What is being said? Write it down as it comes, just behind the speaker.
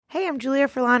Hey, I'm Julia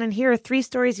Furlan, and here are 3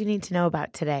 stories you need to know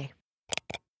about today.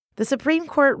 The Supreme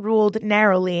Court ruled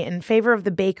narrowly in favor of the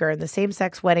baker in the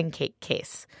same-sex wedding cake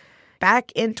case.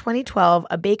 Back in 2012,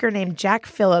 a baker named Jack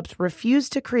Phillips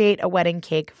refused to create a wedding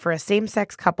cake for a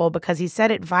same-sex couple because he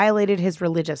said it violated his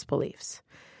religious beliefs.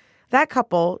 That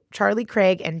couple, Charlie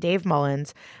Craig and Dave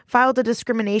Mullins, filed a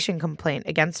discrimination complaint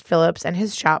against Phillips and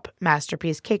his shop,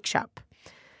 Masterpiece Cake Shop.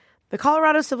 The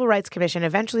Colorado Civil Rights Commission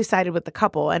eventually sided with the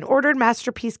couple and ordered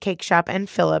Masterpiece Cake Shop and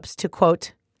Phillips to,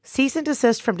 quote, cease and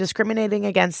desist from discriminating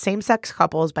against same-sex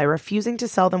couples by refusing to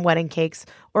sell them wedding cakes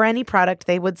or any product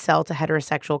they would sell to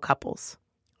heterosexual couples.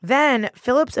 Then,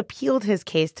 Phillips appealed his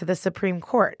case to the Supreme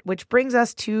Court, which brings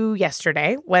us to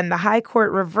yesterday, when the High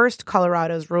Court reversed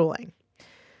Colorado's ruling.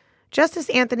 Justice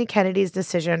Anthony Kennedy's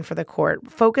decision for the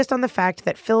court focused on the fact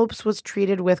that Phillips was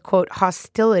treated with, quote,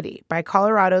 hostility by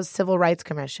Colorado's Civil Rights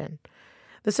Commission.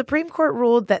 The Supreme Court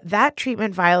ruled that that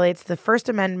treatment violates the First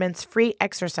Amendment's Free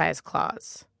Exercise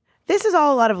Clause. This is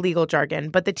all a lot of legal jargon,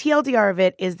 but the TLDR of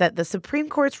it is that the Supreme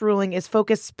Court's ruling is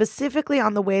focused specifically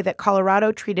on the way that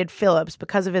Colorado treated Phillips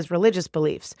because of his religious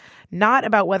beliefs, not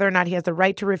about whether or not he has the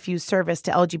right to refuse service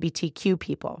to LGBTQ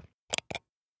people.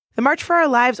 The March for Our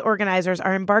Lives organizers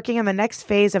are embarking on the next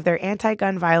phase of their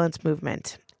anti-gun violence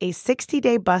movement, a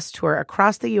 60-day bus tour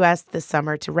across the U.S. this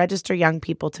summer to register young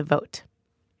people to vote.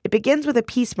 It begins with a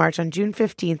peace march on June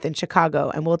 15th in Chicago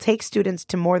and will take students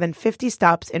to more than 50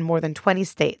 stops in more than 20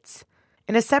 states.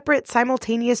 In a separate,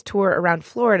 simultaneous tour around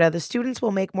Florida, the students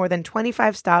will make more than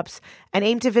 25 stops and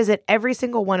aim to visit every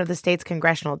single one of the state's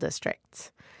congressional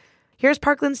districts. Here's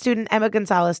Parkland student Emma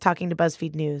Gonzalez talking to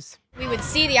BuzzFeed News. We would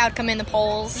see the outcome in the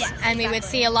polls, and we would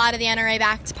see a lot of the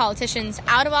NRA-backed politicians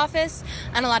out of office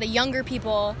and a lot of younger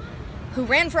people who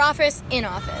ran for office in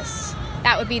office.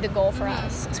 That would be the goal for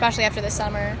us, especially after this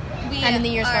summer and in the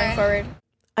years going forward.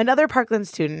 Another Parkland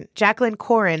student, Jacqueline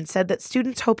Corin, said that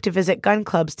students hope to visit gun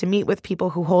clubs to meet with people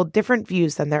who hold different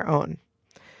views than their own.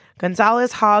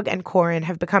 Gonzalez, Hogg, and Corin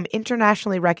have become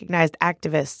internationally recognized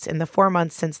activists in the 4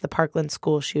 months since the Parkland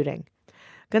school shooting.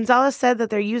 Gonzalez said that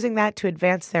they're using that to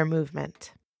advance their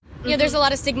movement. You know, there's a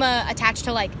lot of stigma attached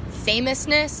to,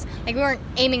 famousness. We weren't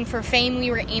aiming for fame. We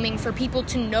were aiming for people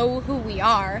to know who we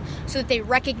are so that they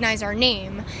recognize our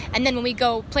name. And then when we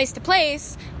go place to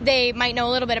place, they might know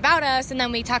a little bit about us, and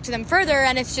then we talk to them further,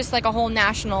 and it's just like a whole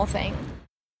national thing.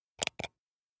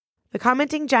 The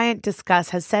commenting giant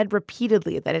Disqus has said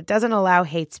repeatedly that it doesn't allow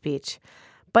hate speech,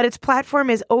 but its platform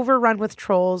is overrun with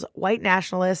trolls, white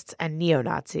nationalists, and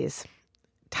neo-Nazis.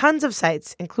 Tons of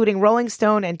sites, including Rolling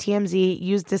Stone and TMZ,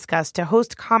 use Disqus to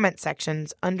host comment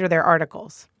sections under their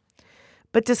articles.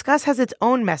 But Disqus has its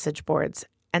own message boards,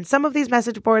 and some of these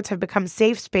message boards have become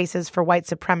safe spaces for white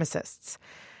supremacists.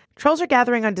 Trolls are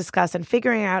gathering on Disqus and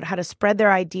figuring out how to spread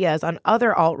their ideas on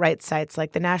other alt-right sites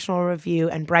like the National Review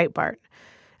and Breitbart.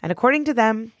 And according to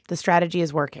them, the strategy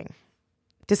is working.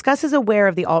 Disqus is aware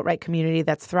of the alt-right community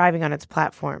that's thriving on its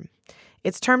platform.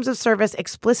 Its terms of service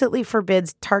explicitly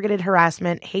forbids targeted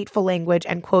harassment, hateful language,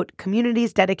 and, quote,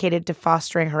 communities dedicated to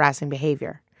fostering harassing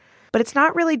behavior. But it's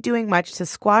not really doing much to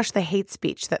squash the hate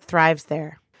speech that thrives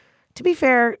there. To be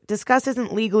fair, Disqus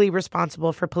isn't legally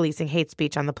responsible for policing hate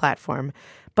speech on the platform,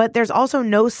 but there's also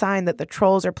no sign that the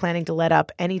trolls are planning to let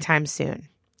up anytime soon,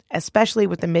 especially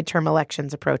with the midterm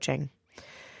elections approaching.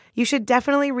 You should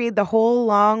definitely read the whole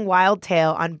long, wild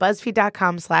tale on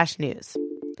BuzzFeed.com/news.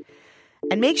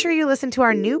 And make sure you listen to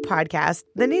our new podcast,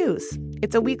 The News.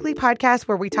 It's a weekly podcast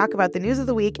where we talk about the news of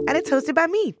the week, and it's hosted by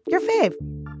me, your fave.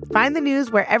 Find The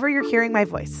News wherever you're hearing my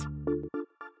voice.